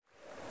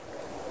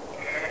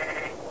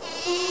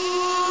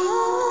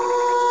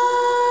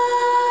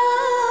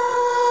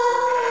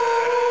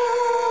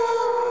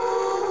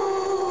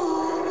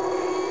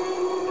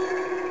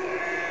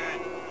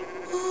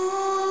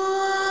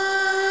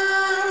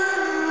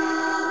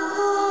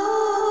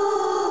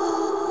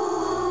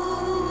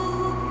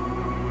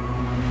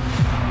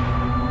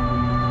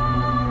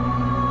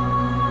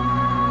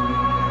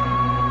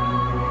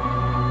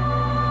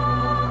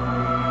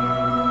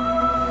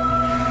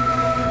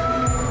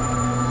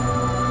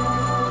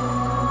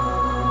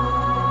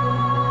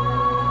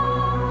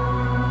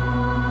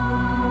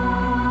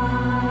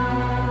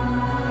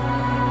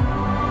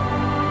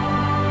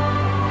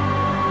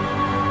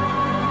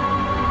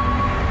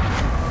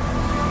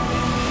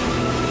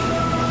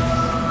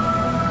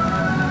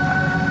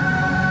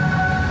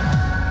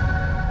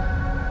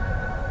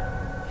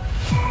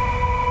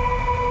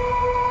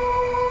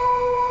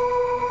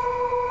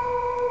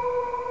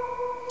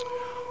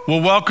Well,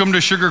 welcome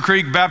to Sugar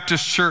Creek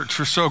Baptist Church.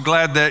 We're so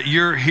glad that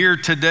you're here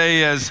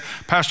today. As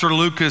Pastor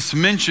Lucas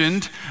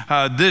mentioned,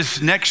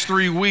 this next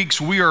 3 weeks,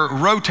 we are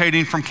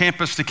rotating from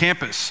campus to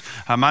campus.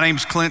 My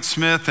name's Clint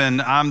Smith,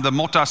 and I'm the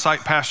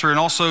multi-site pastor and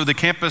also the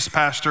campus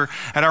pastor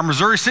at our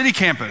Missouri City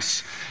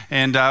campus.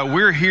 And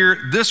we're here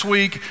this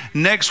week.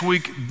 Next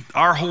week,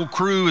 our whole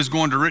crew is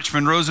going to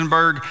Richmond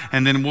Rosenberg,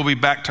 and then we'll be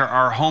back to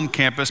our home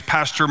campus.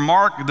 Pastor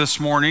Mark this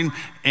morning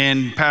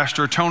and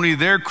Pastor Tony,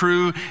 their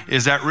crew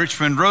is at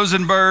Richmond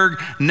Rosenberg.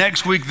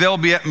 Next week, they'll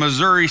be at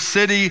Missouri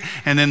City,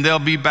 and then they'll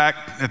be back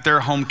at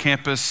their home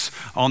campus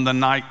on the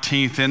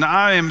 19th. And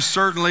I am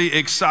certainly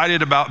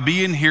excited about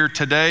being here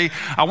today.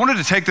 I wanted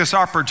to take this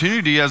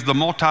opportunity as the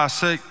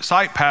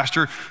multi-site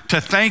pastor to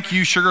thank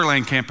you, Sugar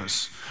Land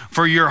campus,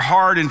 for your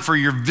heart and for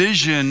your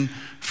vision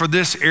for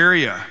this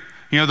area.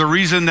 You know, the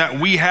reason that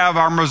we have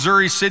our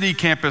Missouri City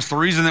campus, the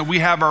reason that we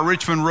have our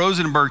Richmond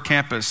Rosenberg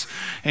campus,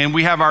 and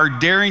we have our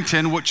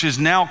Darrington, which is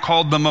now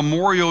called the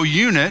Memorial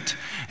Unit,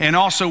 and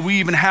also we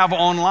even have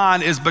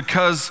online, is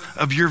because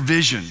of your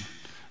vision.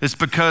 It's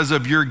because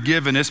of your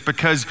giving. It's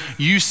because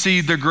you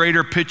see the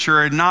greater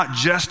picture, and not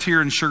just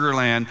here in Sugar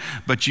Land,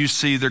 but you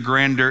see the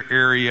grander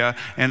area.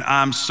 And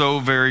I'm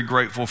so very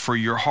grateful for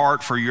your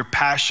heart, for your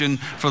passion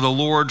for the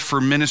Lord, for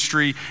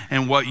ministry,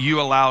 and what you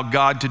allow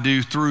God to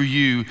do through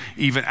you,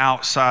 even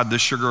outside the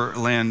Sugar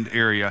Land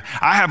area.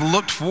 I have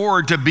looked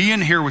forward to being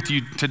here with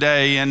you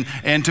today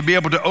and to be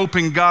able to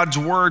open God's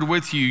word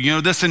with you. You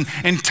know, this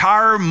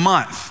entire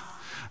month,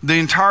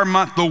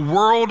 the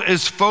world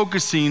is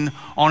focusing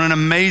on an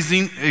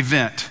amazing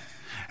event.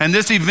 And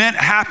this event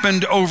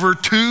happened over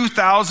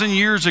 2,000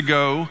 years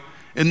ago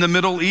in the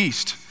Middle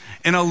East,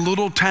 in a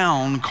little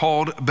town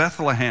called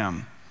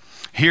Bethlehem.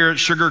 Here at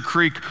Sugar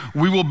Creek,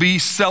 we will be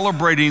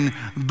celebrating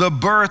the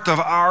birth of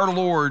our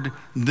Lord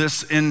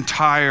this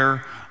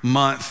entire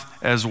month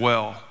as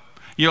well.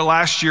 You know,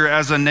 last year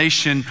as a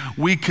nation,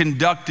 we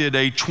conducted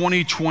a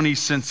 2020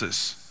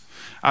 census.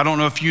 I don't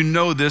know if you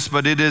know this,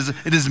 but it is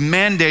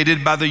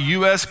mandated by the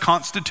U.S.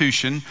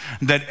 Constitution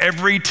that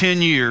every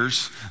 10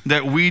 years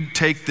that we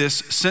take this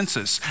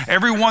census.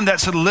 Everyone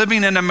that's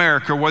living in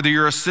America, whether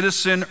you're a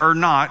citizen or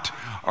not,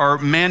 are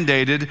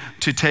mandated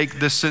to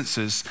take the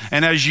census.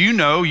 And as you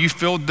know, you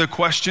filled the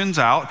questions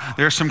out.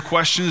 There are some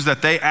questions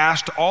that they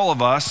asked all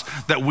of us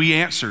that we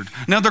answered.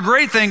 Now, the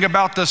great thing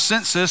about the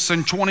census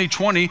in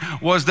 2020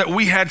 was that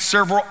we had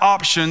several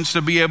options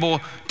to be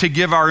able to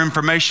give our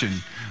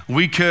information.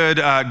 We could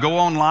go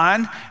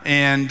online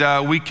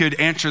and we could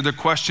answer the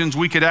questions.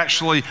 We could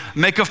actually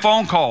make a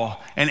phone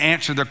call and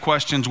answer the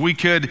questions. We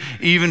could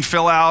even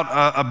fill out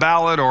a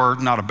ballot, or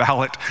not a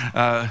ballot,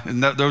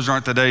 those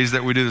aren't the days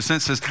that we do the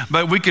census,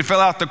 but we could fill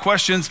out the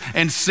questions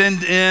and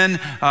send in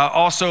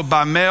also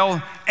by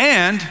mail.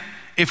 And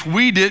if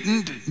we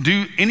didn't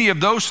do any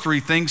of those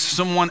three things,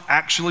 someone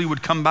actually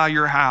would come by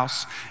your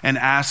house and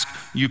ask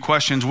you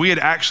questions. We had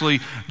actually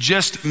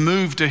just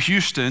moved to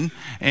Houston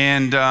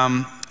and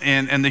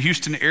the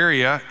Houston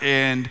area,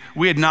 and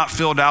we had not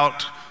filled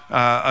out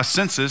a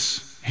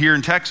census here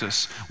in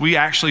Texas. We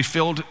actually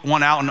filled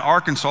one out in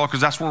Arkansas because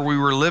that's where we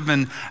were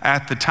living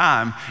at the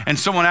time. And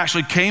someone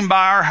actually came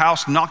by our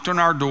house, knocked on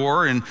our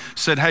door and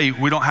said, "Hey,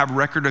 we don't have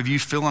record of you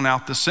filling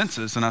out the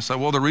census." And I said,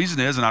 "Well, the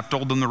reason is," and I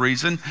told them the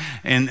reason,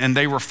 and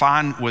they were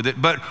fine with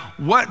it. But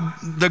what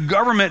the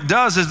government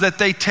does is that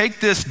they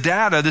take this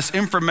data, this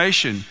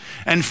information,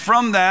 and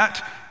from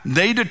that,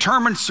 they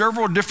determine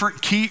several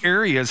different key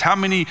areas. How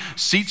many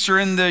seats are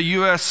in the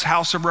U.S.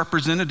 House of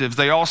Representatives?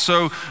 They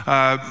also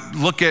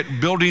look at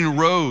building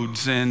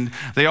roads, and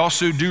they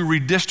also do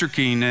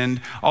redistricting.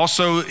 And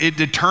also it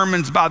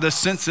determines by the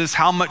census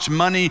how much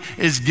money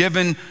is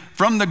given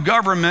from the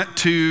government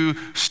to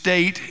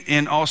state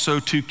and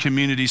also to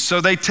communities. So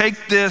they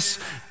take this,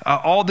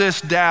 all this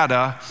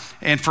data,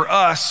 and for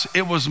us,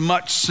 it was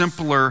much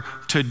simpler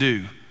to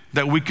do,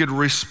 that we could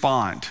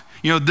respond.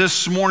 You know,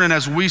 this morning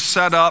as we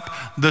set up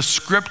the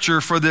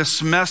scripture for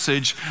this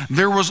message,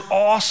 there was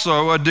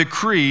also a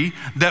decree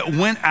that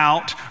went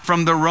out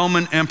from the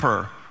Roman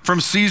emperor,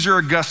 from Caesar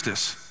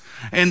Augustus.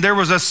 And there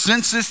was a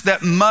census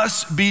that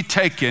must be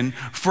taken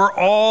for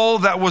all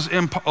that was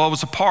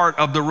a part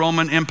of the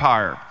Roman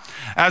Empire.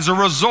 As a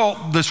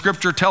result, the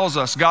scripture tells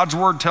us, God's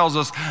word tells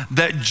us,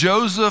 that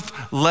Joseph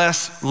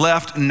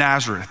left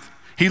Nazareth.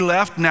 He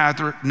left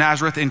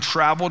Nazareth and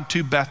traveled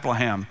to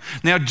Bethlehem.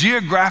 Now,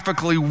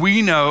 geographically,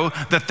 we know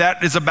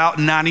that is about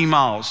 90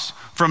 miles.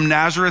 From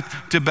Nazareth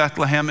to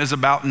Bethlehem is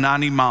about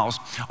 90 miles.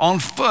 On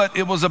foot,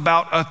 it was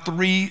about a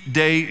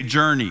 3-day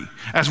journey.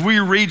 As we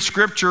read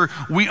scripture,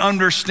 we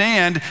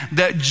understand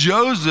that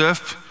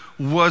Joseph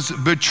was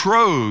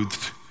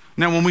betrothed.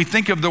 Now, when we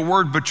think of the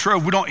word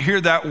betrothed, we don't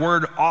hear that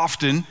word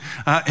often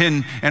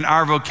in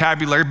our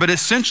vocabulary, but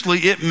essentially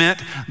it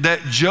meant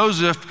that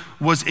Joseph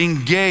was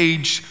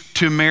engaged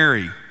to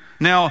marry.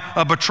 Now,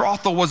 a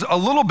betrothal was a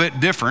little bit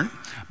different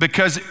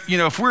because, you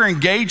know, if we're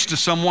engaged to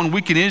someone,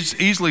 we can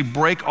easily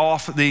break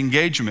off the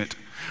engagement.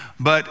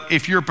 But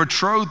if you're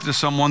betrothed to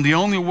someone, the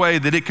only way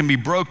that it can be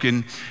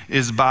broken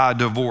is by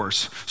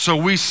divorce. So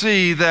we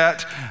see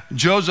that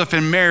Joseph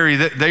and Mary,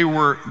 that they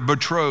were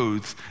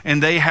betrothed,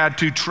 and they had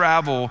to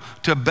travel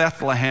to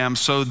Bethlehem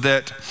so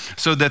that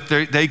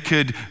they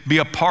could be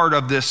a part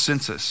of this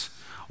census.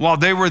 While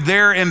they were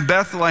there in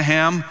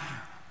Bethlehem,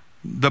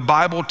 the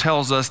Bible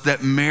tells us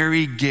that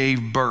Mary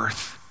gave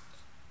birth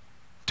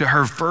to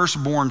her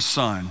firstborn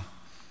son,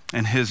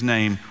 and his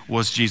name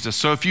was Jesus.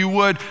 So if you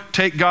would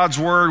take God's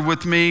word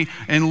with me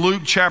in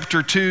Luke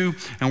chapter 2,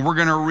 and we're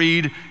gonna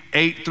read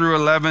 8 through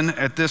 11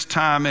 at this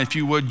time. If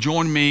you would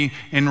join me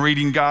in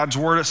reading God's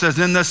word. It says,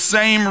 in the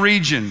same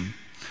region,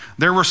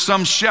 there were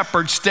some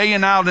shepherds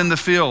staying out in the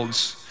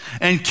fields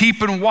and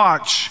keeping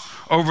watch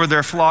over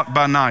their flock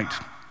by night.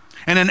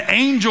 And an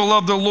angel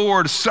of the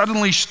Lord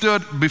suddenly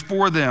stood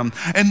before them,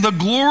 and the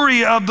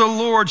glory of the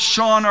Lord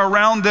shone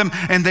around them,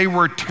 and they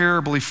were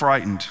terribly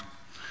frightened.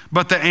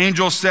 But the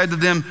angel said to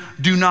them,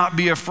 do not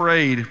be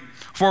afraid,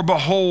 for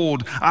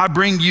behold, I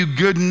bring you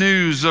good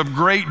news of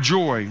great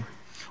joy,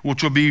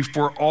 which will be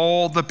for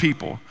all the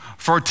people.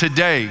 For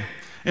today,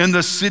 in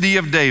the city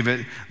of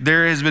David,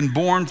 there has been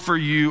born for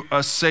you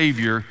a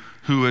Savior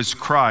who is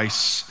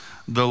Christ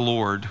the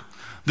Lord.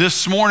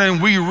 This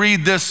morning, we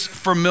read this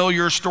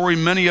familiar story.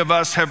 Many of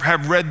us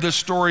have read this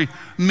story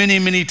many,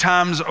 many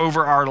times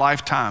over our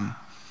lifetime.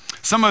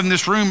 Some in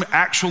this room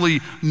actually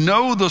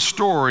know the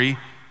story.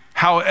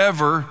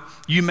 However,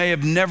 you may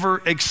have never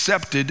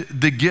accepted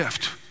the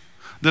gift.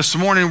 This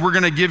morning, we're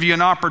gonna give you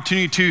an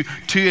opportunity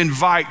to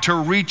invite, to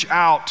reach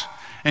out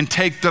and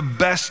take the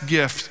best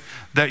gift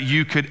that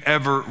you could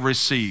ever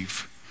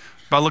receive.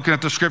 By looking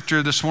at the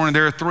scripture this morning,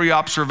 there are 3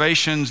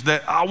 observations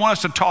that I want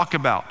us to talk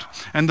about.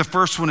 And the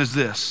first one is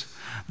this,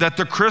 that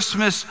the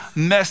Christmas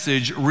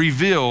message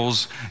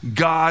reveals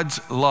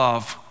God's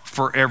love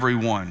for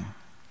everyone.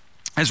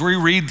 As we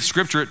read the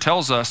scripture, it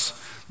tells us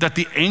that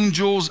the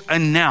angels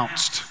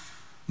announced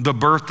the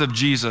birth of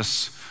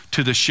Jesus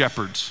to the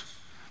shepherds.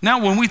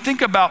 Now, when we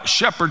think about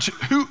shepherds,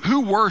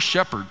 who were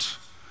shepherds?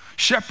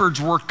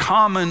 Shepherds were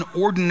common,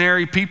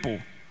 ordinary people.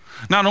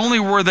 Not only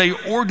were they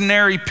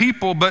ordinary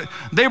people, but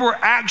they were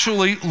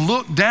actually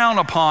looked down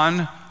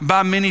upon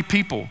by many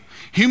people.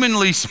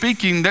 Humanly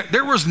speaking,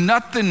 there was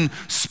nothing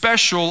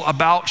special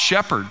about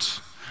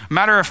shepherds.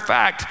 Matter of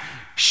fact,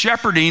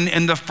 shepherding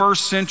in the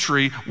first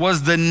century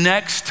was the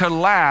next to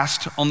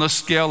last on the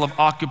scale of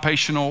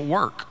occupational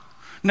work.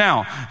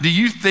 Now, do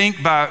you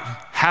think by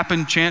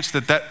happen chance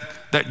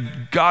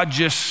that God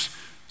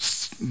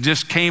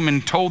just came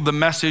and told the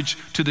message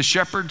to the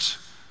shepherds?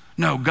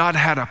 No, God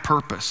had a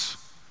purpose.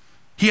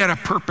 He had a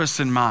purpose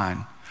in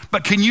mind.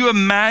 But can you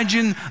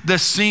imagine the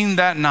scene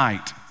that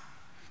night?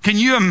 Can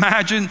you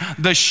imagine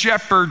the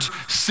shepherds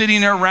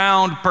sitting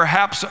around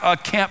perhaps a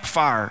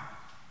campfire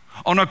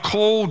on a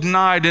cold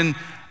night, and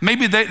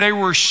maybe they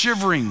were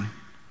shivering.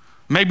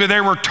 Maybe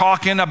they were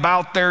talking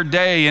about their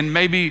day, and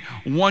maybe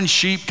one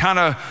sheep kind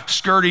of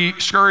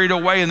scurried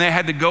away and they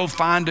had to go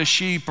find a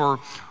sheep, or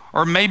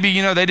maybe,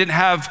 they didn't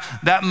have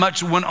that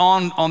much went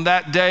on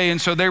that day,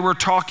 and so they were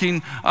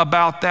talking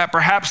about that.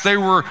 Perhaps they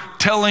were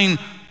telling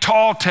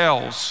tall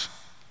tales,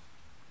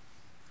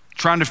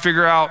 trying to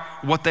figure out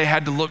what they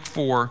had to look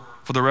for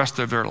the rest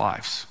of their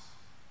lives.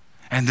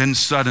 And then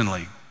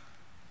suddenly,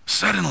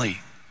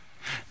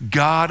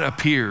 God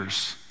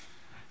appears.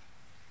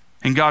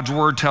 And God's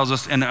word tells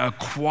us in a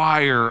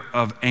choir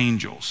of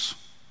angels.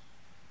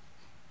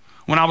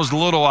 When I was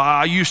little,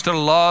 I used to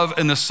love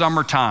in the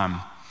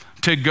summertime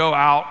to go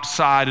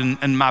outside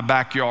in my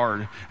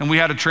backyard, and we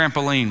had a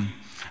trampoline.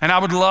 And I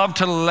would love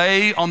to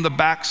lay on the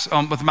backs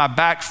with my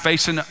back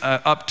facing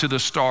up to the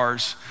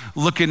stars,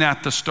 looking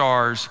at the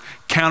stars,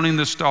 counting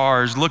the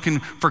stars, looking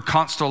for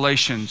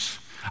constellations.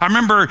 I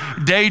remember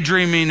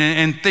daydreaming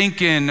and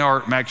thinking,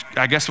 or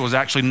I guess it was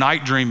actually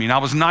night dreaming. I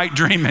was night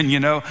dreaming,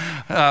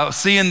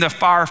 seeing the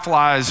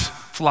fireflies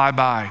fly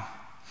by.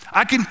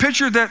 I can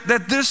picture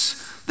that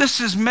this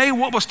is maybe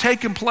what was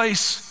taking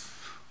place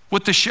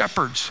with the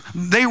shepherds.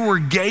 They were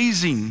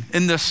gazing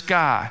in the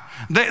sky.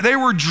 They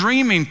were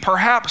dreaming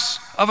perhaps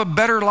of a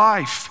better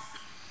life.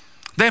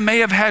 They may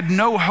have had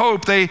no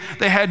hope. They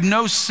had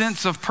no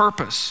sense of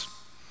purpose.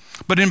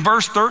 But in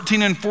verse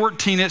 13 and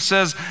 14, it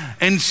says,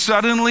 and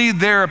suddenly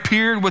there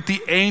appeared with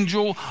the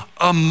angel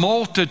a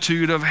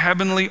multitude of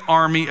heavenly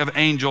army of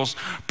angels,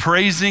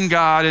 praising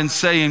God and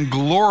saying,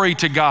 glory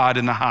to God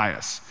in the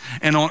highest,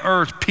 and on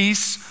earth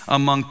peace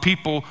among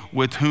people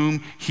with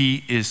whom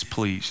he is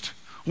pleased.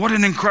 What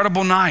an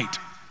incredible night.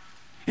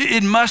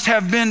 It must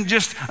have been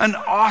just an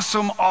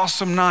awesome,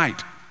 awesome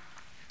night.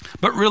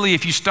 But really,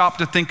 if you stop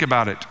to think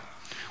about it,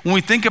 when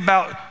we think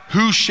about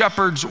who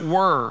shepherds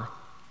were,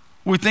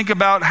 we think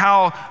about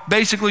how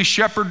basically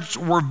shepherds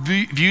were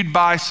viewed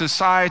by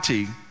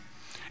society.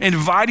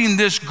 Inviting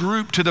this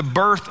group to the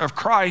birth of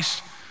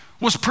Christ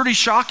was pretty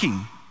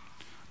shocking.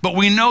 But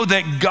we know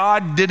that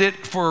God did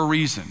it for a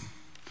reason.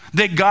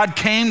 That God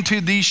came to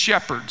these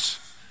shepherds.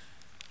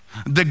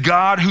 The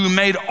God who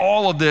made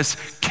all of this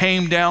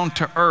came down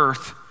to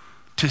earth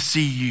to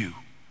see you,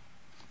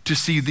 to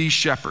see these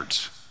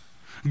shepherds.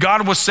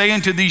 God was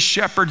saying to these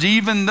shepherds,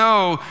 even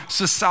though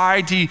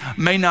society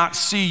may not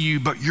see you,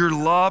 but you're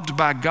loved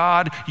by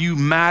God, you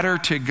matter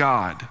to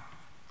God.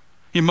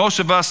 And most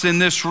of us in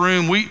this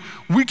room,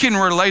 we can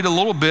relate a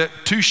little bit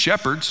to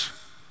shepherds.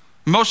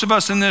 Most of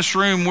us in this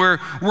room,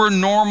 we're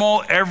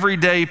normal,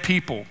 everyday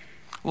people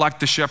like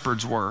the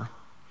shepherds were.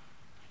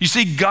 You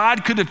see,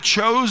 God could have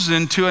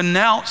chosen to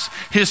announce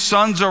his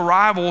son's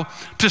arrival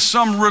to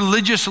some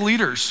religious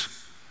leaders.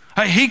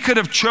 He could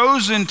have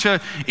chosen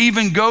to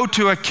even go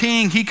to a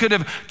king. He could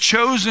have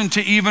chosen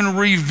to even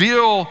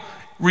reveal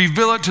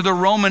it to the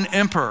Roman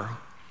emperor.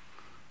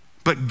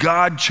 But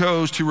God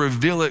chose to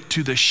reveal it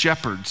to the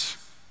shepherds.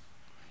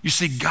 You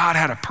see, God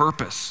had a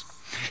purpose.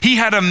 He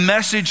had a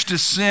message to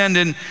send,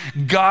 and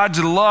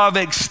God's love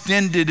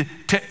extended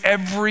to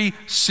every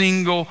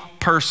single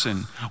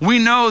person. We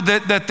know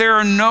that there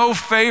are no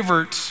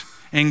favorites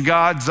in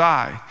God's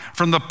eye.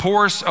 From the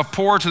poorest of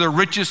poor to the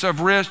richest of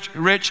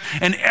rich,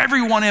 and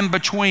everyone in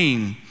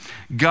between,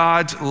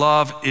 God's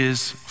love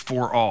is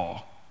for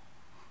all.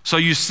 So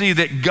you see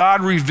that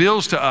God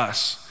reveals to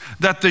us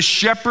that the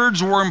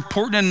shepherds were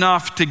important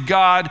enough to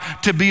God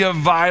to be a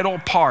vital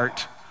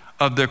part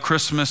of the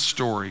Christmas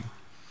story.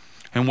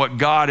 And what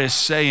God is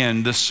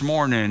saying this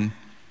morning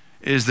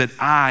is that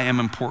I am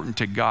important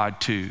to God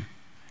too.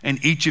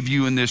 And each of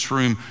you in this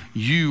room,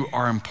 you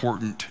are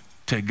important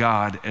to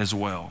God as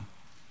well.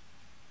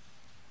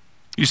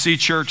 You see,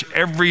 church,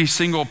 every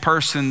single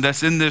person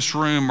that's in this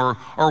room or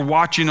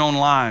watching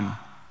online,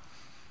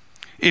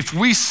 if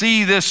we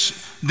see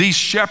these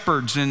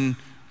shepherds and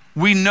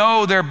we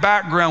know their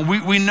background,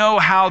 we know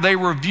how they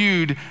were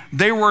viewed,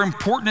 they were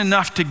important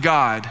enough to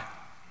God,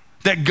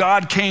 that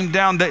God came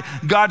down, that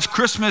God's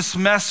Christmas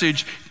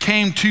message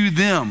came to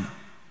them.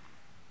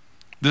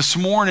 This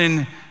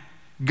morning,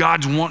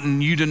 God's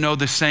wanting you to know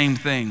the same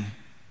thing,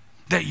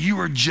 that you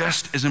are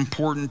just as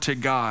important to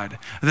God,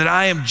 that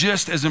I am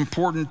just as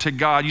important to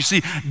God. You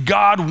see,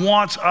 God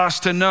wants us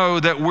to know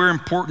that we're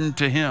important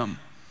to him.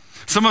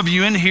 Some of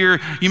you in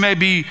here, you may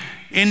be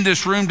in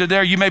this room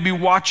today, you may be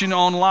watching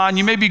online,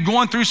 you may be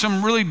going through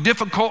some really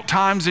difficult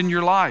times in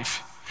your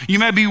life. You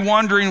may be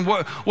wondering,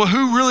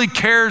 who really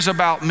cares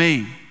about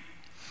me?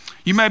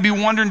 You may be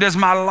wondering, does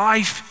my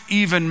life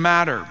even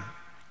matter?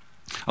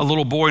 A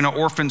little boy in an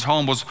orphan's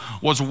home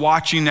was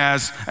watching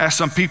as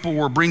some people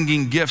were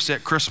bringing gifts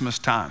at Christmas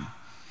time.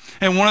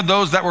 And one of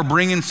those that were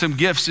bringing some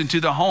gifts into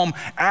the home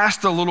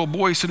asked the little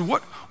boy, he said,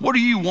 what do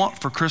you want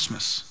for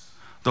Christmas?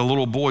 The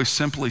little boy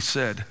simply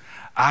said,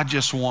 I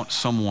just want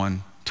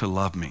someone to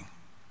love me.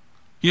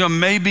 You know,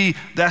 maybe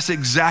that's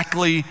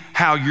exactly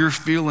how you're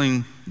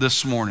feeling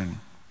this morning.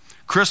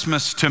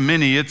 Christmas, to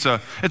many, it's a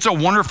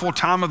wonderful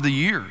time of the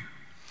year.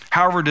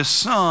 However, to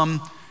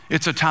some,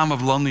 it's a time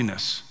of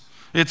loneliness.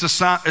 It's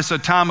a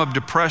time of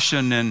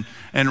depression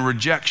and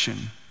rejection.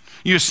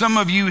 You know, some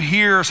of you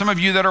here, some of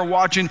you that are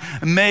watching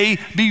may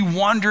be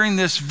wondering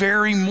this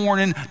very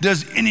morning,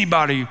 does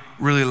anybody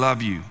really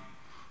love you?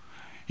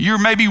 You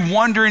may be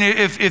wondering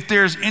if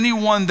there's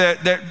anyone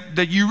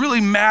that you really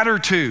matter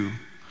to,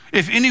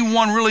 if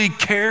anyone really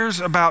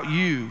cares about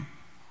you.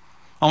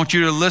 I want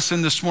you to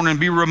listen this morning and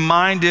be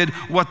reminded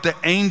what the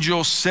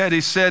angel said.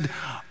 He said,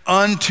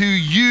 unto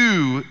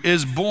you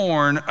is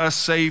born a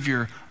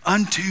Savior.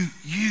 Unto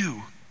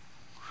you.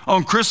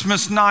 On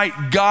Christmas night,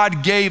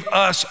 God gave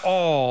us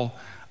all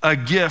a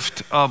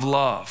gift of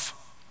love.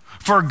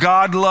 For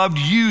God loved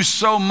you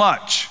so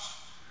much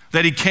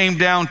that he came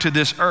down to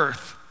this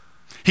earth.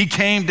 He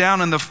came down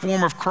in the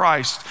form of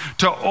Christ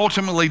to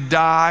ultimately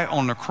die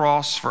on the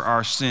cross for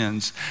our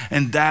sins.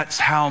 And that's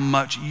how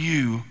much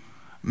you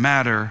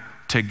matter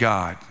to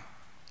God.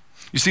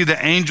 You see,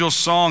 the angel's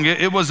song,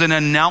 it was an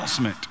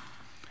announcement.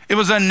 It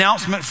was an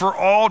announcement for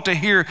all to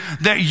hear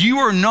that you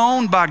are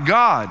known by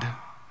God.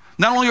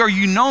 Not only are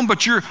you known,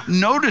 but you're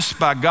noticed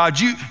by God.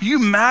 You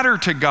matter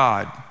to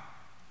God.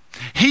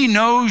 He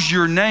knows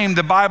your name.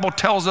 The Bible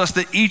tells us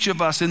that each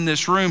of us in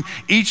this room,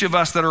 each of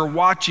us that are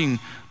watching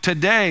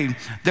today,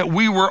 that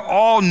we were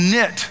all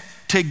knit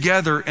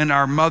together in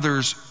our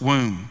mother's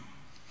womb.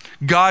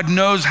 God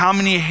knows how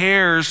many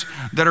hairs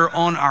that are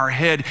on our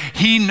head.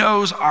 He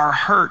knows our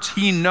hurts.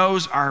 He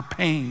knows our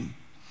pain.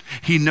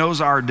 He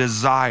knows our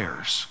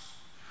desires.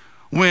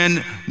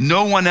 When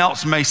no one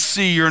else may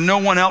see, or no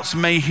one else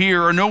may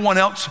hear, or no one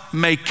else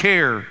may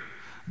care,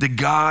 the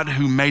God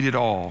who made it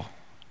all,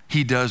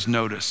 he does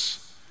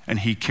notice and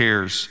he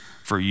cares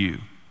for you.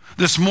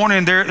 This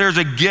morning, there's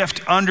a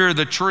gift under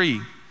the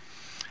tree,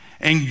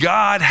 and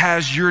God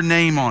has your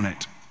name on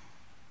it.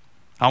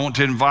 I want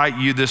to invite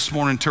you this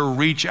morning to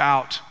reach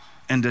out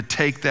and to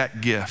take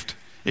that gift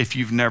if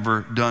you've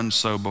never done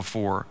so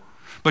before.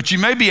 But you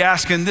may be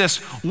asking this,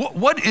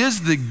 what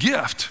is the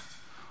gift?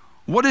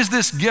 What is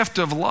this gift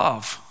of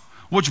love?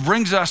 Which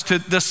brings us to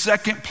the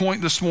second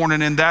point this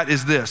morning, and that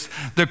is this.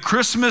 The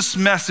Christmas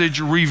message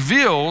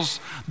reveals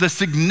the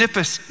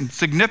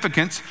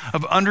significance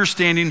of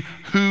understanding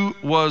who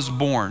was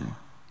born.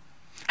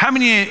 How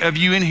many of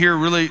you in here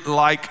really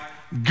like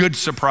good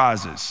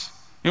surprises?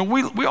 You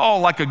know, we all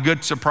like a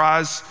good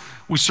surprise.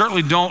 We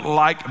certainly don't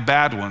like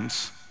bad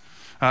ones.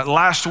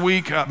 Last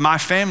week, my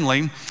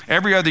family,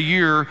 every other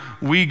year,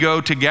 we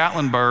go to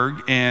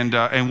Gatlinburg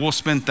and we'll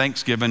spend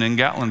Thanksgiving in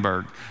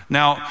Gatlinburg.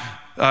 Now,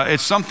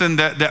 it's something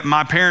that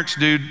my parents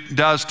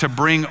does to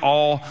bring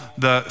all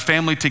the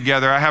family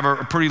together. I have a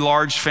pretty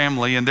large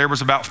family, and there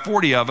was about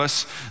 40 of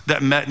us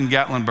that met in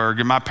Gatlinburg.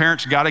 And my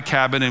parents got a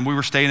cabin, and we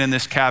were staying in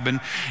this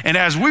cabin. And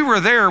as we were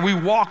there, we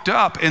walked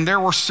up, and there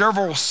were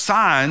several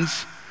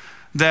signs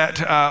that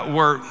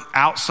were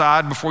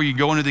outside before you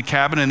go into the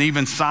cabin, and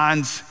even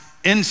signs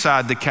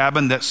inside the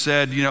cabin that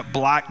said,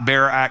 black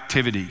bear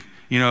activity.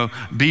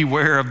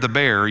 Beware of the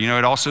bear.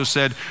 It also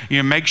said,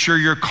 make sure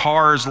your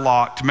car is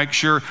locked, make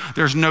sure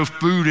there's no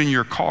food in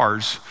your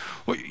cars.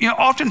 Well,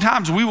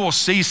 oftentimes we will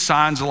see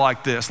signs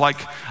like this. Like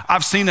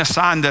I've seen a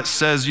sign that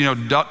says,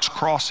 ducks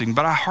crossing,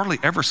 but I hardly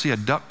ever see a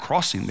duck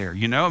crossing there,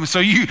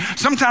 So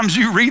sometimes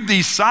you read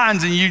these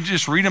signs and you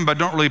just read them, but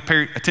don't really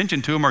pay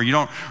attention to them, or you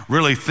don't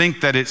really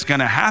think that it's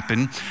gonna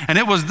happen. And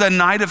it was the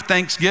night of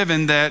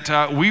Thanksgiving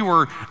that we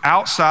were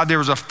outside. There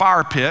was a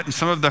fire pit, and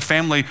some of the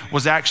family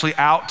was actually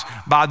out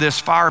by this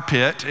fire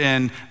pit,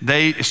 and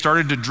they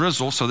started to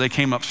drizzle, so they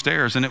came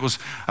upstairs. And it was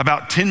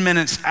about 10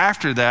 minutes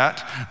after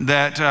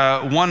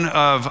that one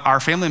of our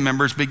family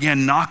members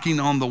began knocking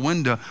on the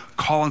window,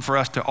 calling for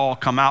us to all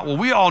come out. Well,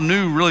 we all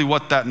knew really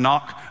what that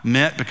knock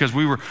meant, because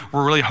we were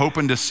really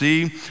hoping to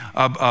see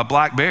a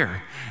black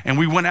bear. And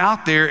we went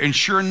out there, and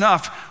sure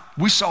enough,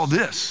 we saw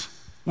this.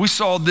 We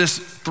saw this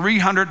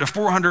 300 to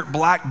 400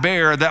 black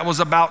bear that was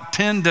about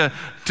 10 to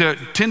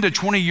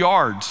 20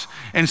 yards.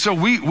 And so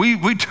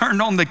we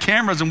turned on the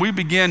cameras and we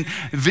began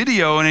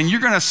videoing, and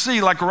you're gonna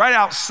see, like right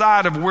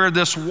outside of where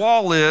this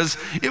wall is,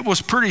 it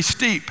was pretty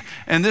steep.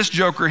 And this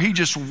joker, he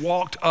just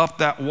walked up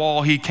that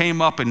wall. He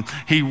came up and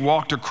he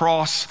walked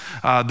across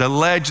the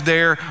ledge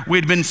there. We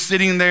had been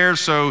sitting there,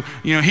 so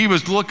he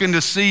was looking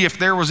to see if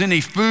there was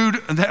any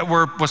food that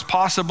was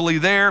possibly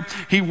there.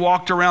 He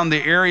walked around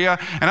the area,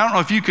 and I don't know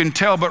if you can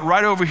tell, but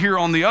right over here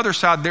on the other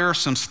side, there are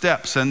some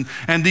steps, and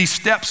these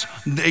steps,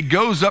 it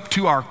goes up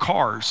to our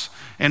cars,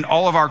 and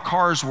all of our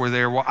cars were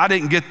there. Well, I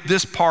didn't get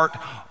this part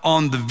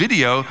on the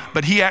video,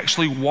 but he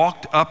actually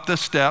walked up the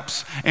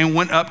steps and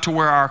went up to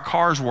where our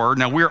cars were.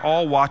 Now we're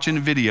all watching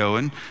video,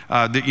 and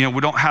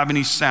we don't have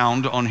any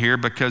sound on here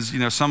because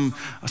some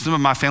of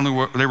my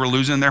family they were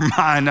losing their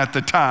mind at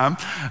the time.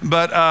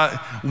 But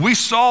we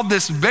saw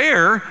this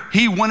bear.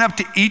 He went up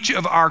to each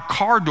of our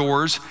car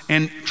doors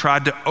and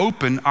tried to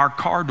open our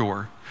car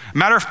door.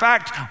 Matter of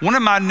fact, one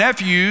of my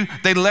nephew,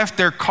 they left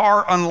their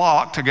car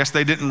unlocked. I guess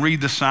they didn't read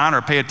the sign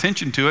or pay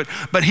attention to it,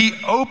 but he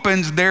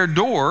opens their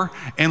door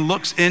and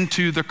looks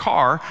into the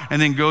car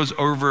and then goes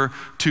over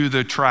to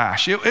the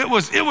trash. It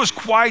was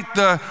quite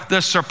the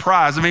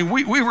surprise. I mean,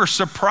 we were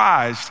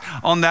surprised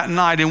on that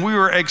night, and we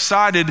were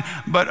excited,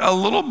 but a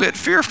little bit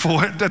fearful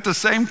at the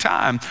same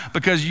time,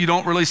 because you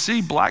don't really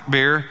see black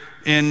bear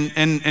in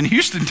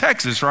Houston,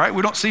 Texas, right?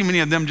 We don't see many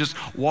of them just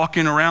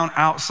walking around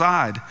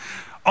outside.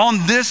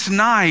 On this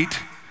night,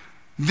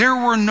 there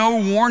were no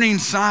warning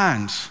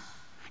signs.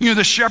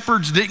 The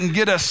shepherds didn't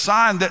get a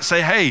sign that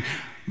say, hey,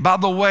 by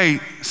the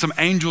way, some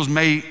angels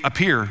may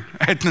appear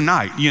at the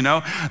night,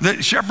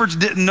 The shepherds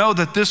didn't know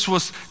that this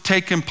was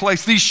taking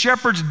place. These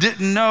shepherds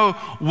didn't know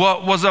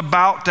what was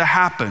about to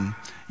happen.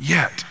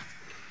 Yet,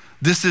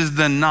 this is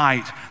the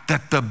night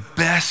that the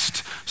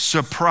best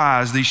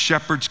surprise these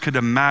shepherds could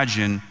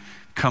imagine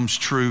comes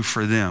true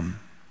for them.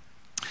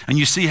 And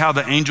you see how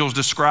the angels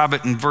describe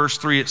it in verse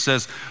 3. It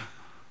says,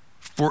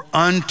 "For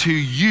unto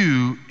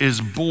you is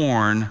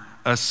born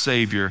a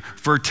Savior.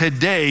 For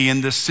today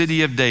in the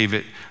city of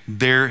David,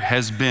 there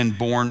has been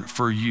born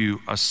for you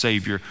a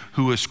Savior,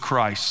 who is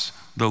Christ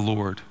the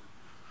Lord."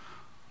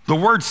 The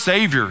word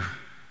Savior,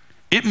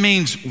 it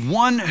means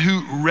one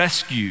who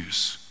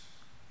rescues.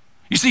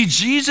 You see,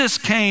 Jesus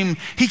came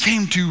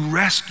to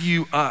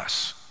rescue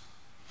us.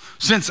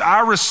 Since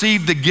I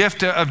received the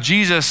gift of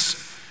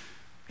Jesus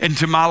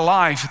into my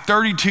life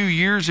 32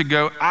 years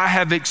ago, I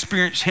have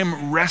experienced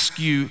him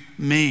rescue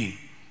me.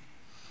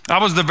 I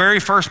was the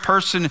very first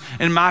person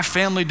in my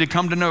family to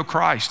come to know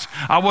Christ.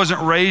 I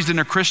wasn't raised in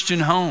a Christian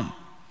home,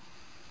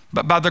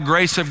 but by the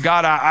grace of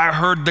God, I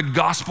heard the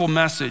gospel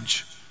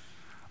message.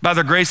 By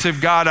the grace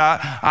of God,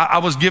 I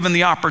was given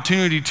the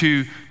opportunity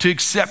to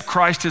accept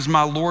Christ as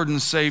my Lord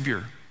and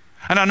Savior.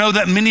 And I know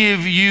that many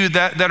of you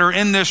that are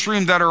in this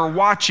room, that are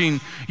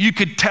watching, you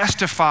could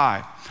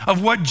testify of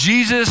what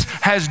Jesus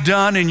has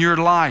done in your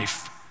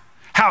life,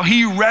 how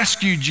he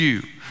rescued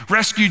you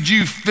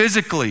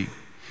physically,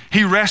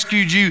 he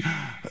rescued you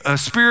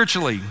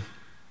spiritually,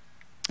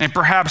 and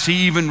perhaps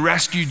he even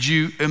rescued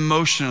you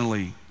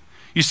emotionally.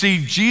 You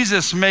see,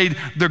 Jesus made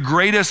the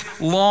greatest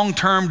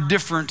long-term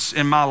difference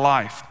in my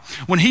life.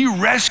 When he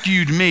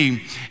rescued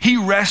me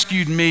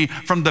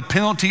from the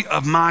penalty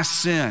of my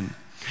sin.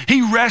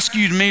 He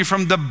rescued me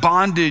from the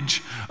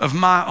bondage of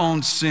my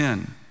own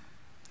sin.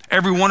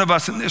 Every one of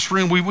us in this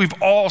room, we've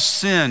all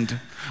sinned.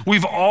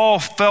 We've all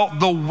felt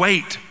the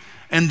weight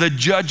and the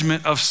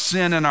judgment of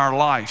sin in our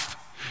life.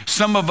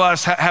 Some of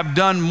us have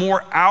done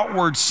more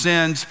outward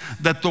sins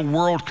that the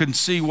world can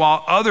see,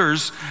 while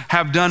others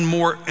have done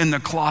more in the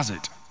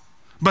closet.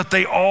 But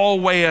they all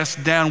weigh us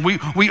down.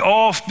 We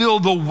all feel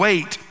the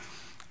weight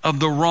of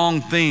the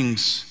wrong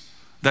things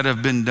that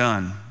have been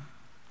done.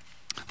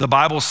 The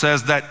Bible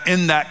says that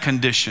in that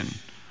condition,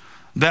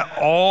 that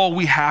all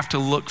we have to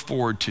look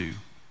forward to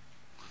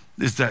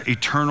is that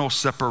eternal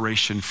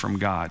separation from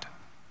God.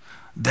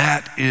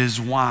 That is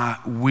why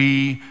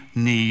we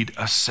need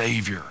a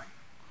Savior.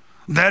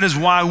 That is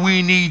why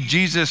we need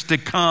Jesus to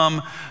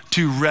come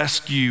to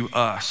rescue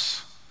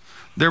us.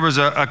 There was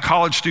a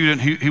college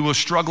student who was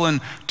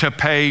struggling to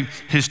pay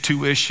his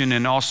tuition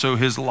and also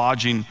his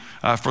lodging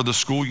for the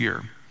school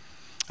year.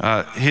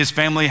 His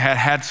family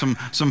had some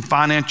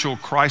financial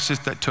crisis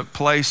that took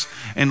place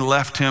and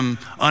left him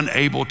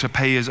unable to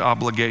pay his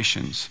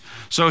obligations.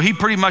 So he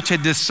pretty much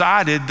had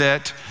decided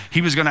that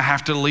he was gonna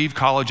have to leave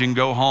college and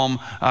go home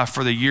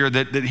for the year,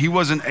 that he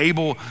wasn't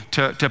able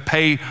to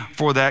pay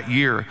for that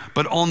year.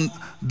 But on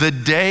the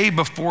day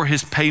before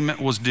his payment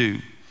was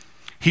due,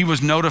 he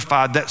was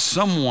notified that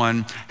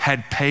someone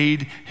had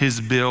paid his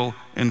bill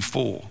in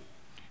full.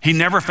 He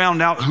never found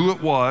out who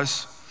it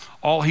was.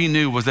 All he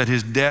knew was that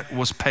his debt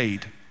was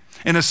paid.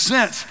 In a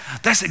sense,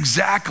 that's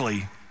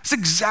exactly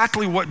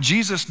what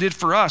Jesus did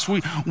for us.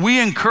 We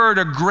incurred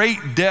a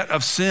great debt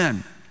of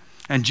sin,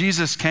 and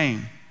Jesus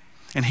came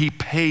and he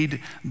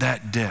paid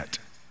that debt.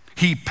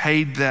 He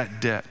paid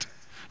that debt.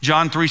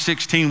 John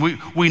 3:16,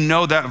 we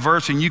know that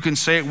verse, and you can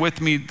say it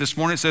with me this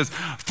morning. It says,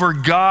 "For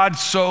God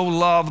so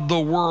loved the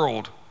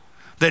world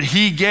that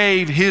he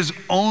gave his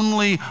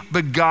only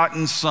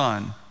begotten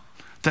Son,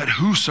 that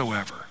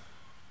whosoever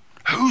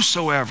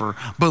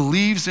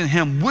believes in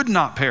him would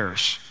not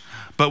perish,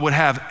 but would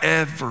have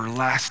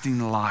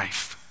everlasting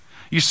life."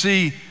 You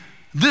see,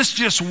 this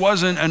just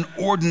wasn't an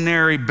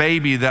ordinary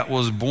baby that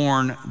was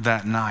born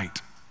that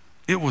night.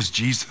 It was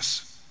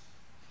Jesus.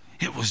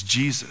 It was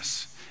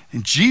Jesus.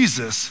 And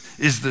Jesus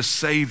is the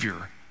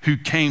Savior who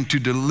came to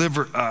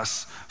deliver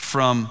us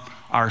from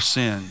our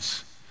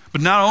sins.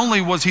 But not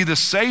only was he the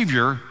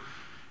Savior,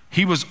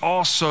 he was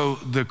also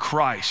the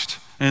Christ.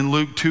 In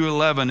Luke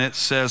 2:11, it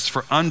says,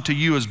 "For unto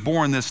you is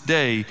born this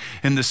day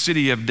in the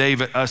city of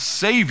David a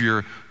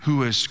Savior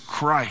who is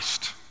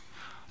Christ."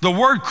 The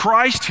word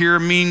Christ here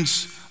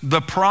means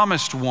the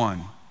promised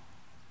one.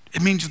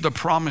 It means the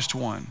promised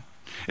one.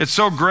 It's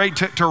so great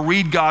to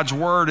read God's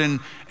word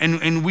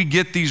and we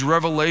get these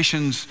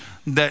revelations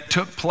that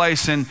took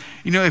place. And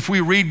if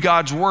we read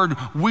God's word,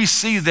 we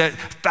see that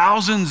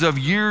thousands of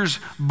years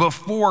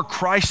before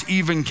Christ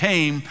even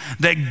came,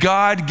 that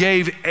God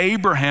gave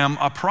Abraham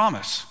a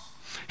promise.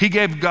 He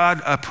gave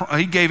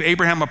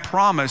Abraham a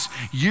promise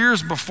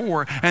years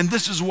before, and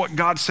this is what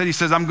God said. He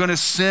says, "I'm going to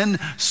send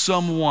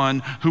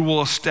someone who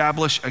will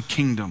establish a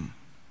kingdom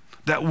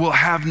that will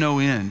have no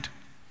end.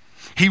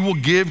 He will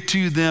give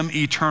to them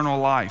eternal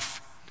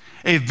life.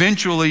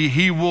 Eventually,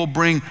 he will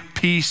bring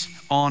peace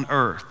on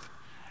earth,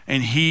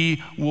 and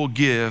he will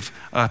give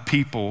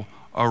people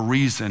a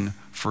reason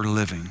for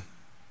living."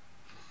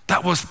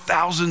 That was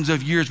thousands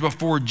of years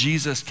before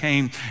Jesus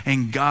came,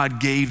 and God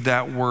gave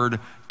that word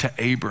to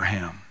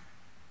Abraham.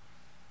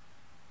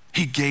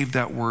 He gave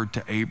that word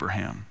to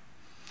Abraham,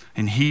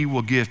 and he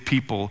will give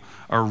people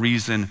a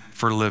reason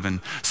for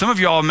living. Some of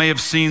y'all may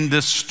have seen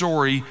this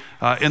story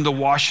in the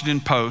Washington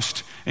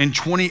Post. In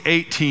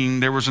 2018,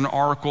 there was an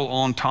article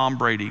on Tom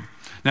Brady.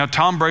 Now,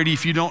 Tom Brady,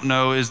 if you don't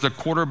know, is the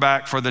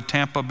quarterback for the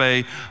Tampa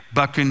Bay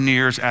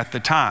Buccaneers at the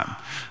time.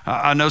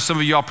 I know some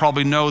of y'all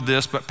probably know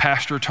this, but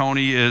Pastor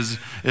Tony is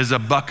a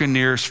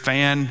Buccaneers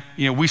fan.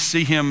 We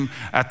see him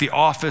at the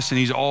office, and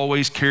he's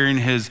always carrying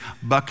his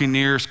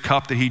Buccaneers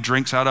cup that he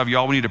drinks out of.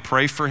 Y'all, we need to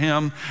pray for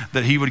him,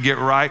 that he would get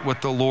right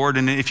with the Lord.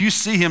 And if you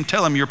see him,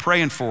 tell him you're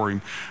praying for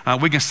him.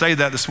 We can say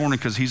that this morning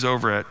because he's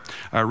over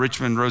at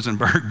Richmond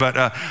Rosenberg.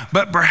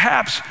 But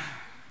perhaps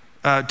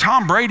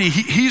Tom Brady,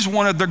 he's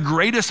one of the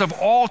greatest of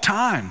all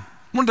time,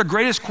 one of the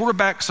greatest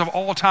quarterbacks of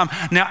all time.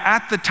 Now,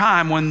 at the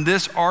time when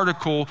this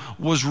article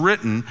was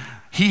written,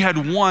 he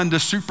had won the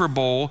Super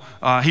Bowl.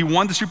 He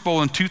won the Super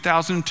Bowl in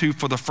 2002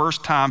 for the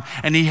first time,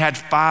 and he had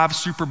 5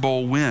 Super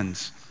Bowl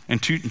wins in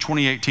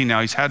 2018.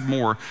 Now, he's had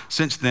more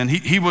since then.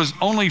 He was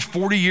only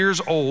 40 years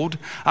old.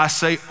 I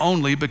say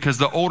only because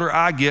the older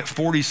I get,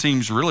 40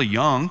 seems really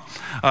young.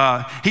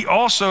 He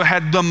also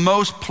had the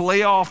most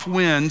playoff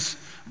wins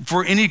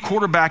for any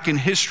quarterback in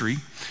history.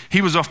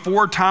 He was a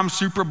 4-time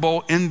Super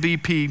Bowl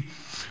MVP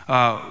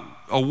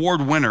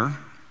award winner,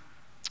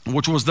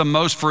 which was the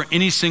most for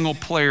any single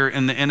player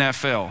in the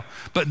NFL.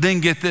 But then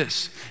get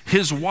this,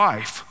 his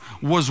wife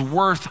was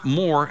worth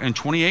more in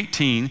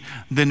 2018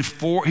 than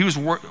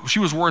she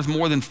was worth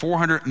more than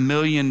 $400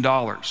 million.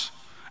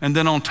 And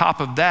then on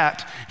top of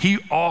that, he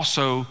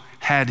also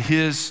had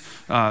his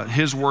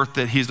worth,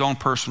 that his own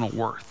personal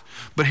worth.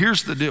 But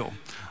here's the deal.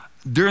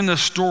 During the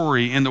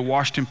story in the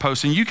Washington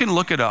Post, and you can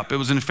look it up, it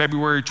was in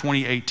February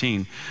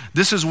 2018.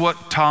 This is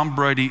what Tom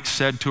Brady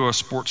said to a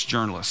sports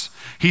journalist.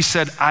 He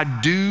said, "I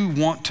do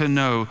want to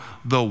know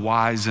the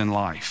whys in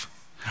life.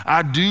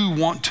 I do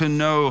want to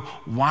know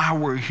why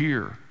we're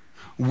here,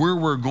 where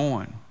we're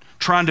going,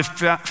 trying to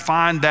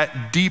find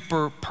that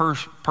deeper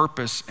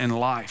purpose in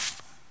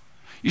life.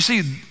 You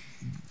see,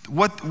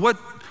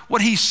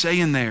 what he's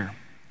saying there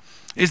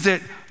is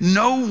that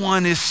no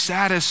one is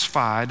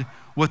satisfied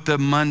with the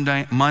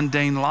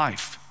mundane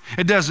life.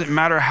 It doesn't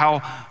matter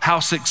how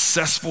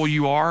successful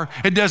you are.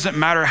 It doesn't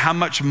matter how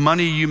much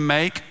money you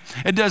make.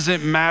 It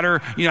doesn't matter,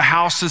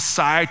 how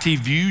society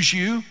views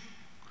you.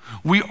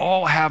 We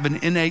all have an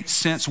innate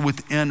sense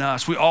within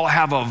us. We all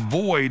have a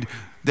void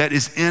that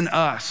is in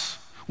us.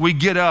 We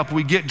get up,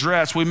 we get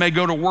dressed, we may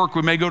go to work,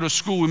 we may go to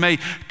school, we may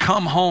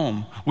come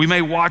home, we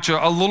may watch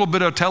a little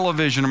bit of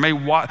television,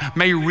 or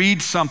may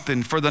read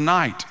something for the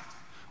night.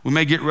 We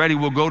may get ready,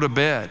 we'll go to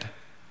bed,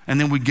 and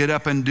then we get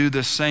up and do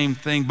the same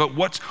thing. But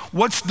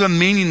what's the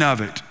meaning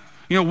of it?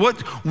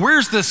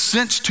 Where's the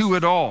sense to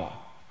it all?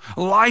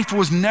 Life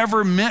was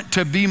never meant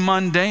to be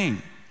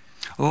mundane.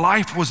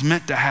 Life was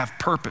meant to have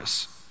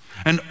purpose.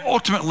 And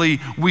ultimately,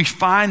 we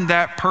find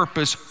that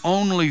purpose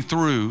only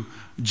through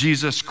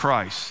Jesus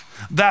Christ.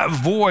 That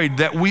void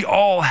that we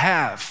all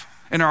have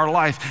in our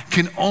life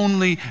can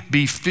only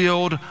be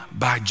filled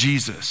by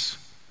Jesus.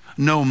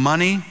 No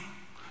money,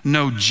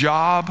 no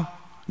job,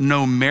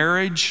 no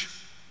marriage,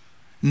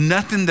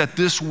 nothing that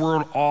this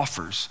world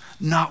offers,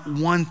 not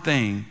one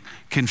thing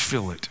can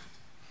fill it.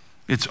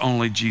 It's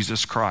only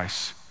Jesus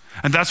Christ.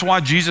 And that's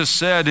why Jesus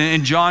said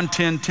in John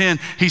 10:10,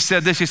 he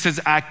said this, he says,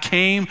 I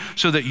came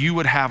so that you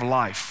would have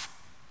life.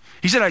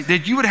 He said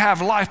that you would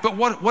have life, but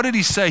what did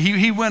he say?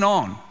 He went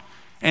on,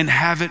 and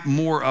have it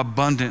more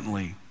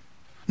abundantly.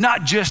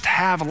 Not just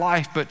have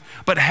life,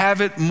 but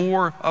have it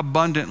more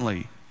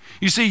abundantly.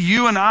 You see,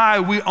 you and I,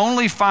 we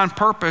only find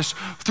purpose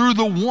through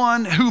the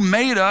one who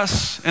made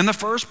us in the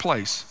first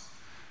place.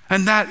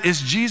 And that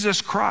is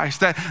Jesus Christ.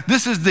 That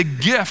this is the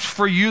gift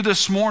for you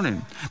this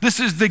morning. This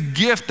is the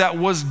gift that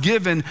was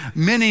given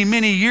many,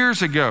 many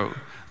years ago.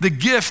 The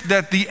gift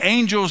that the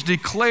angels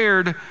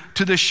declared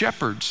to the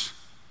shepherds.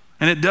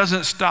 And it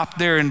doesn't stop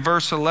there. In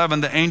verse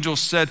 11, the angel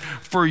said,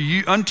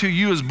 unto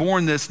you is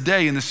born this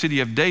day in the city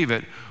of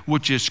David,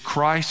 which is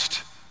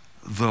Christ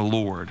the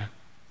Lord.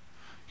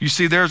 You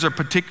see, there's a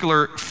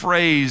particular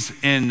phrase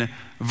in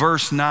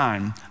verse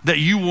 9 that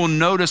you will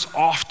notice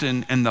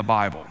often in the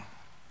Bible.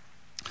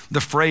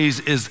 The phrase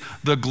is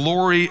the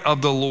glory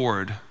of the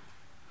Lord.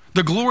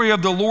 The glory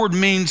of the Lord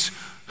means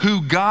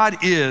who God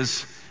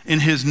is in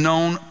his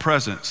known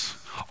presence.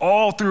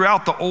 All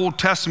throughout the Old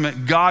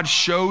Testament, God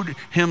showed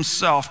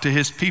himself to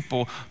his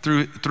people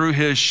through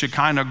his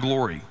Shekinah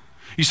glory.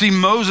 You see,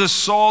 Moses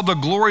saw the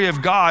glory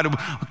of God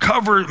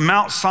cover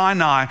Mount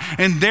Sinai,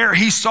 and there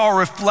he saw a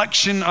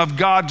reflection of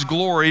God's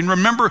glory. And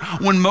remember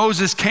when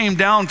Moses came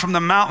down from the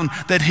mountain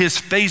that his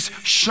face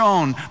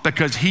shone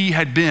because he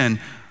had been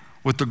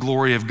with the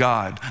glory of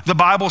God. The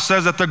Bible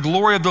says that the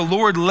glory of the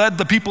Lord led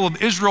the people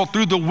of Israel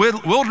through the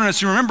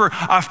wilderness. You remember,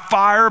 a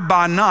fire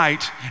by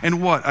night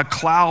and what? A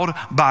cloud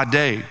by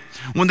day.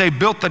 When they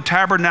built the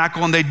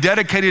tabernacle and they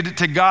dedicated it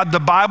to God, the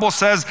Bible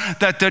says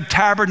that the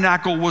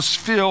tabernacle was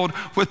filled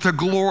with the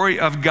glory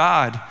of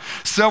God.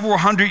 Several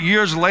hundred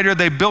years later,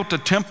 they built a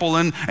temple,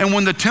 and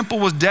when the temple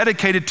was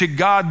dedicated to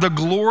God, the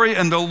glory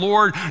and the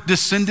Lord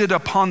descended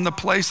upon the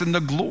place, and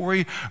the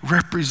glory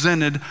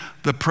represented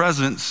the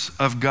presence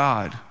of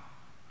God.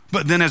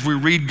 But then as we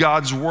read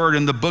God's word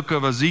in the book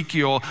of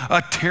Ezekiel,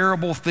 a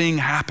terrible thing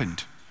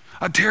happened.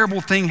 A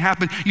terrible thing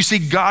happened. You see,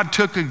 God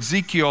took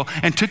Ezekiel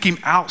and took him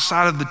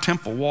outside of the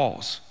temple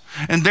walls.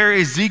 And there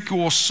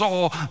Ezekiel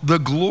saw the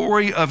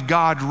glory of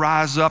God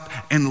rise up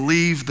and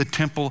leave the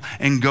temple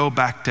and go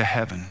back to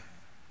heaven.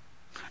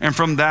 And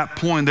from that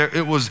point,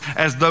 it was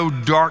as though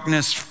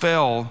darkness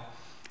fell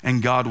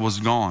and God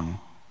was gone.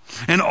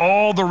 In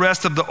all the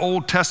rest of the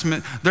Old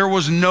Testament, there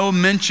was no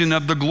mention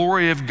of the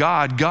glory of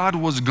God. God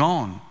was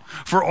gone.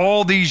 For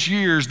all these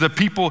years, the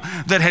people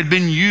that had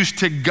been used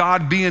to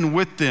God being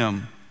with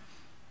them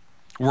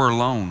were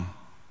alone.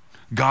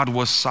 God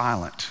was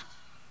silent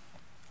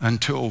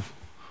until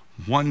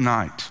one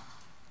night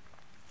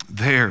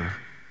there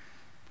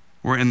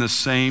were in the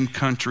same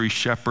country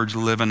shepherds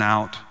living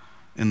out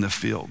in the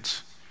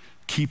fields,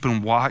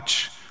 keeping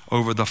watch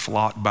over the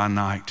flock by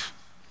night.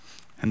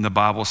 And the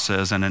Bible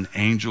says, and an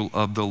angel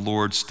of the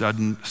Lord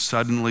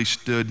suddenly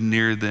stood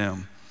near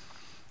them.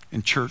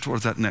 In church, what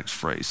does that next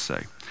phrase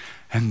say?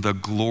 And the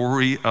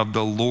glory of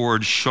the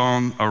Lord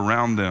shone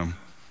around them.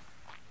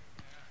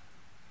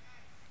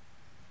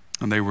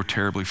 And they were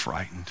terribly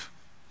frightened.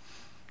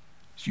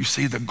 You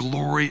see, the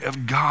glory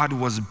of God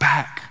was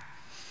back.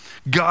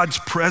 God's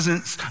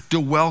presence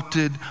dwelt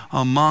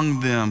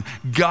among them.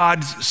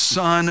 God's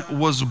son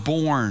was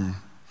born.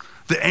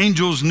 The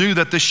angels knew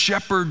that the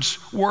shepherds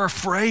were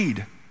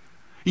afraid.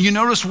 You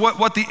notice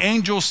what the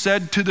angel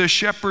said to the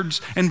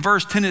shepherds in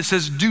verse 10. It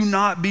says, do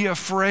not be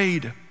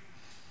afraid.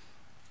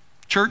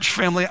 Church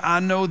family, I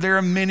know there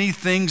are many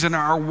things in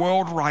our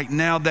world right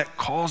now that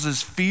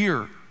causes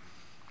fear.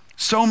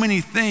 So many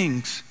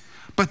things,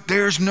 but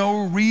there's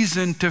no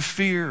reason to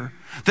fear.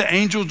 The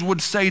angels would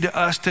say to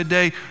us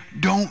today,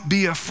 don't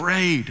be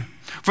afraid.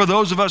 For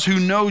those of us who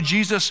know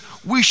Jesus,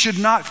 we should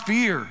not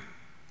fear.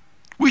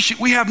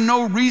 We have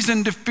no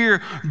reason to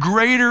fear.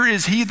 Greater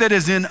is he that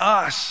is in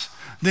us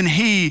than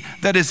he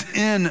that is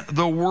in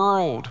the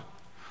world.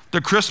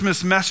 The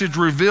Christmas message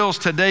reveals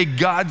today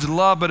God's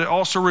love, but it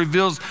also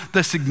reveals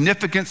the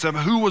significance of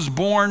who was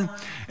born.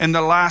 And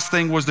the last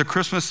thing was the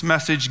Christmas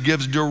message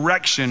gives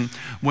direction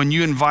when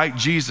you invite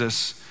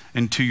Jesus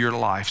into your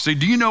life. So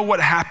do you know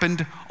what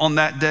happened on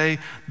that day?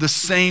 The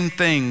same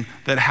thing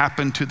that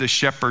happened to the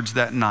shepherds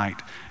that night.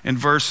 In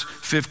verse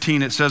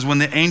 15, it says, when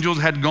the angels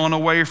had gone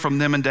away from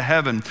them into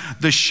heaven,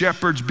 the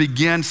shepherds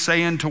began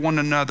saying to one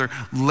another,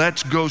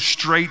 let's go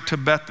straight to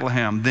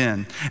Bethlehem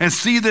then and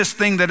see this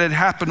thing that had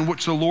happened,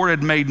 which the Lord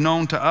had made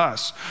known to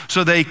us.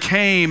 So they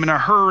came in a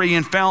hurry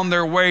and found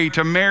their way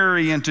to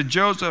Mary and to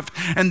Joseph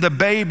and the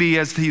baby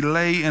as he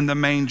lay in the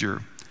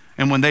manger.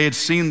 And when they had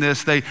seen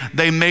this, they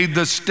made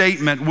the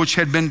statement which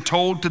had been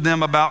told to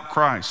them about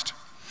Christ.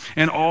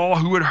 And all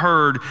who had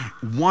heard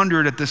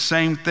wondered at the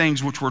same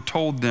things which were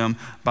told them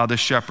by the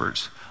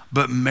shepherds.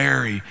 But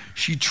Mary,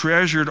 she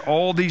treasured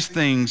all these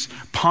things,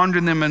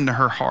 pondering them into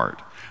her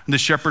heart. And the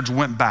shepherds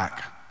went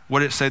back. What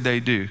did it say they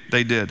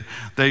did?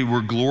 They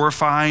were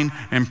glorifying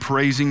and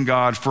praising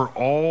God for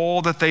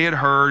all that they had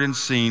heard and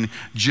seen,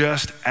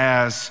 just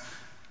as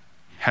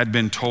had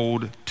been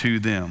told to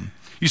them.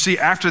 You see,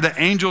 after the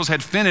angels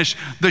had finished,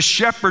 the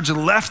shepherds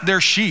left their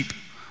sheep.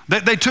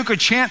 They took a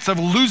chance of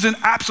losing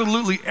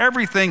absolutely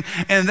everything,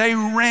 and they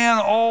ran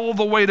all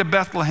the way to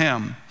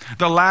Bethlehem.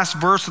 The last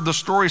verse of the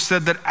story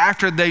said that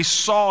after they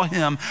saw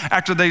him,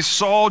 after they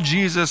saw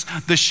Jesus,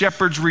 the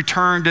shepherds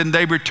returned, and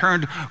they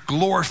returned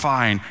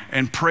glorifying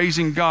and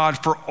praising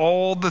God for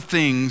all the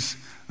things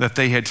that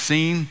they had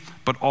seen,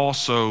 but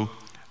also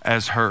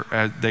as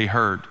they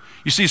heard.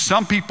 You see,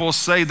 some people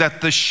say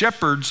that the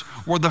shepherds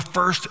were the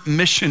first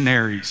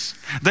missionaries.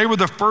 They were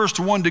the first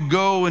one to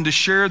go and to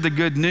share the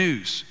good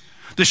news.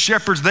 The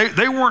shepherds,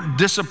 they weren't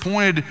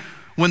disappointed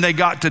when they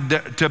got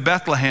to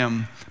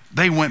Bethlehem.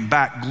 They went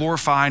back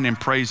glorifying and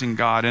praising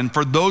God. And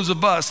for those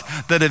of us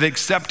that have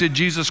accepted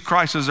Jesus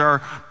Christ as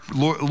our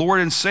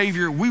Lord and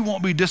Savior, we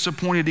won't be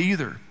disappointed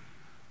either.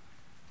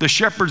 The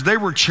shepherds, they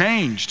were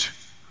changed.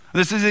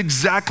 This is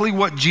exactly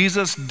what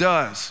Jesus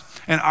does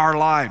in our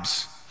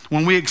lives.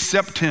 When we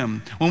accept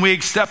him, when we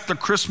accept the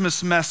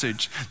Christmas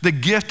message, the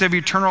gift of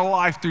eternal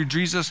life through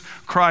Jesus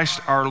Christ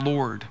our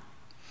Lord.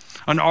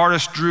 An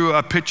artist drew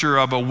a picture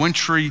of a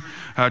wintry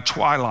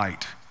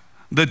twilight.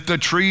 The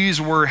trees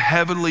were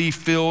heavily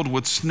filled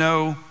with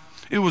snow.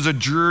 It was a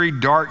dreary,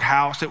 dark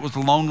house. It was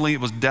lonely,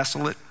 it was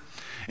desolate,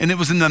 and it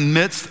was in the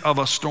midst of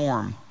a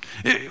storm.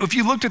 If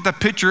you looked at the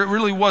picture, it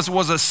really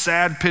was a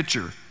sad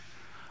picture.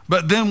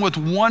 But then with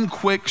one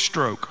quick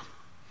stroke,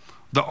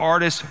 the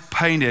artist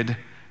painted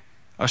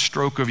a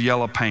stroke of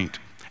yellow paint.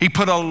 He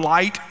put a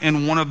light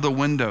in one of the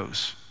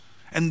windows,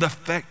 and the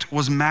effect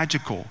was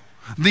magical.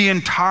 The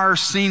entire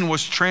scene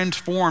was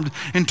transformed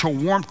into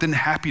warmth and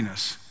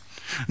happiness.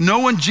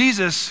 Knowing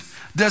Jesus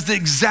does the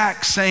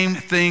exact same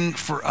thing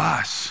for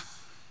us.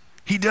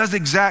 He does the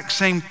exact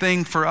same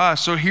thing for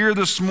us. So here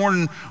this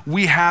morning,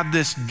 we have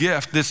this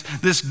gift,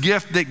 this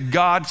gift that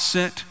God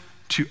sent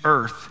to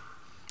earth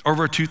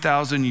over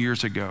 2,000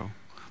 years ago.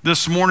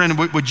 This morning,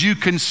 would you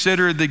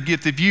consider the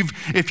gift?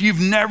 If you've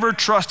never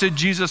trusted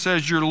Jesus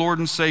as your Lord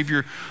and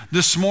Savior,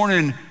 this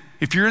morning,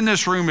 if you're in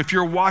this room, if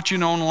you're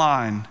watching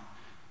online,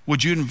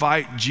 would you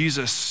invite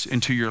Jesus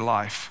into your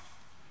life?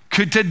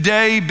 Could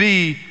today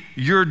be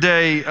your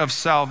day of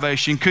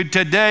salvation? Could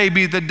today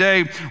be the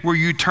day where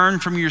you turn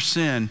from your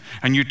sin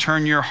and you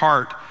turn your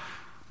heart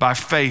by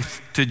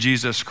faith to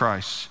Jesus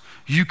Christ?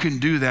 You can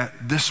do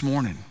that this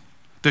morning.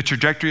 The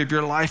trajectory of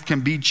your life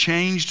can be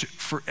changed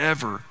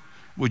forever.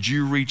 Would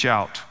you reach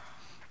out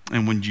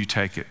and would you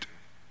take it?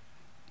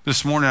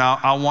 This morning,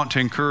 I want to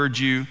encourage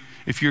you,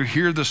 if you're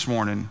here this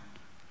morning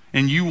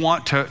and you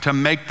want to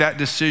make that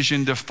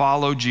decision to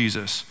follow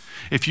Jesus,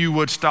 if you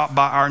would stop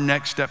by our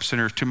Next Step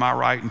Center to my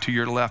right and to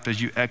your left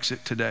as you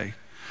exit today.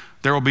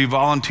 There will be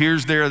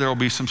volunteers there. There will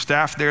be some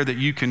staff there that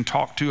you can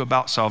talk to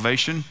about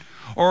salvation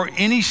or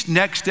any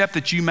next step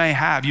that you may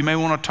have. You may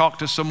want to talk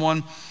to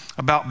someone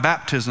about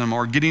baptism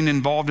or getting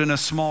involved in a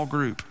small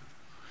group.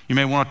 You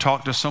may want to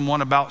talk to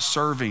someone about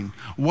serving.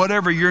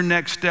 Whatever your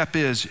next step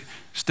is,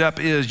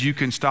 you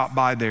can stop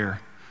by there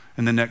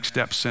in the Next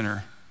Step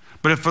Center.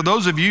 But if for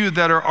those of you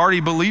that are already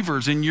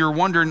believers and you're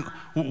wondering,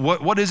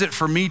 what is it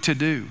for me to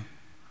do?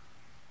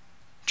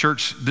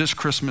 Church, this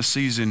Christmas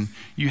season,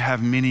 you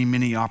have many,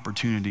 many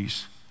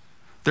opportunities.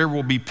 There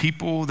will be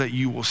people that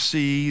you will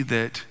see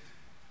that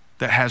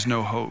has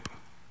no hope.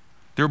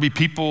 There will be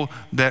people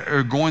that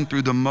are going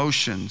through the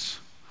motions.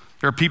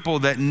 There are people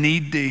that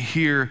need to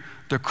hear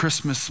the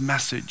Christmas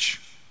message.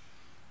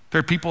 There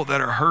are people that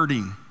are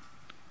hurting,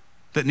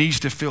 that needs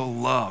to feel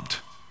loved,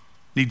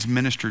 needs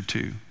ministered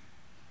to.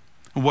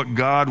 What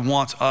God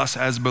wants us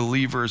as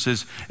believers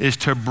is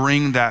to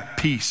bring that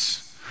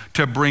peace,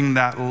 to bring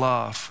that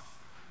love,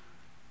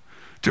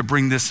 to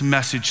bring this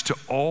message to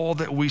all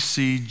that we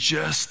see,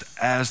 just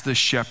as the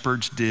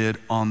shepherds did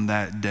on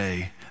that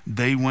day.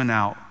 They went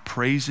out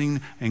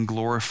praising and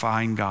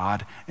glorifying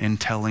God and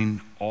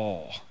telling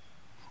all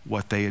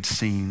what they had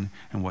seen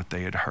and what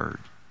they had heard.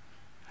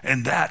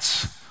 And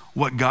that's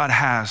what God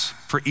has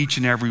for each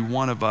and every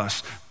one of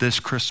us this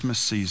Christmas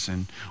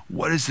season.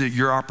 What is it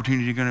your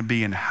opportunity going to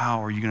be, and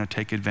how are you going to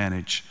take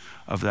advantage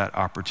of that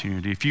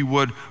opportunity? If you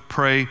would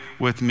pray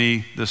with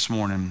me this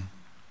morning.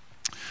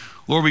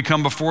 Lord, we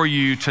come before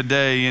you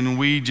today and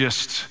we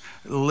just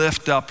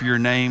lift up your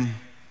name.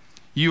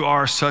 You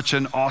are such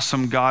an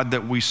awesome God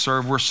that we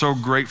serve. We're so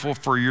grateful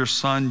for your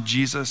son,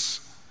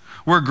 Jesus.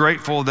 We're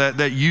grateful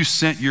that you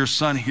sent your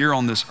son here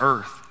on this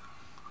earth.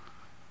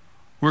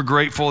 We're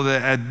grateful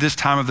that at this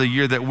time of the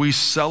year that we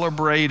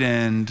celebrate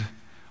and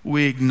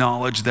we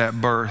acknowledge that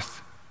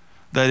birth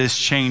that has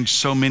changed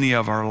so many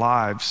of our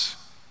lives.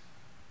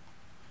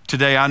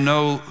 Today, I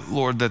know,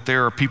 Lord, that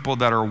there are people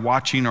that are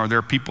watching, or there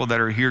are people that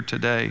are here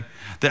today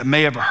that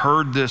may have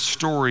heard this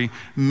story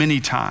many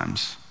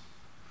times,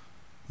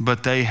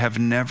 but they've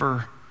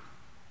never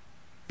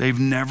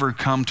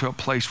come to a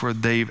place where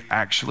they've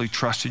actually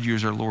trusted you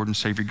as their Lord and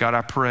Savior. God,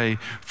 I pray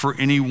for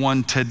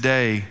anyone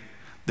today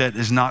that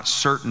is not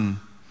certain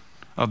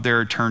of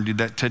their eternity,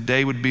 that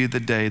today would be the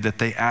day that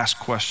they ask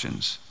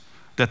questions,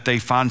 that they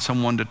find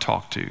someone to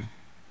talk to.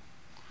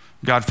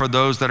 God, for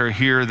those that are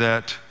here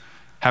that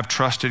have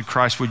trusted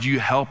Christ, would you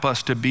help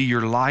us to be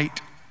your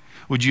light?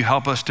 Would you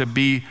help us to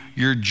be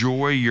your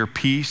joy, your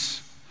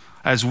peace?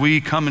 As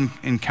we come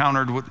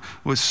encountered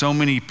with so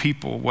many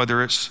people,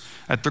 whether it's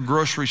at the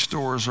grocery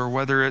stores or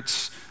whether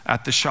it's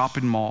at the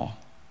shopping mall,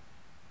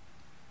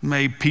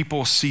 may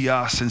people see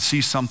us and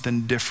see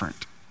something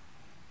different.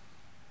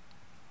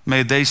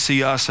 May they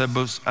see us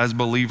as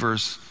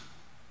believers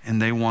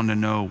and they want to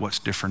know what's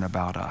different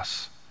about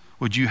us.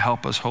 Would you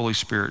help us, Holy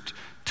Spirit,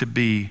 to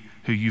be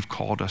who you've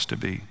called us to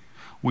be?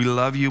 We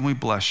love you and we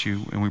bless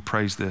you and we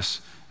praise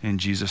this in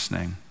Jesus'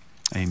 name.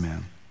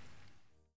 Amen.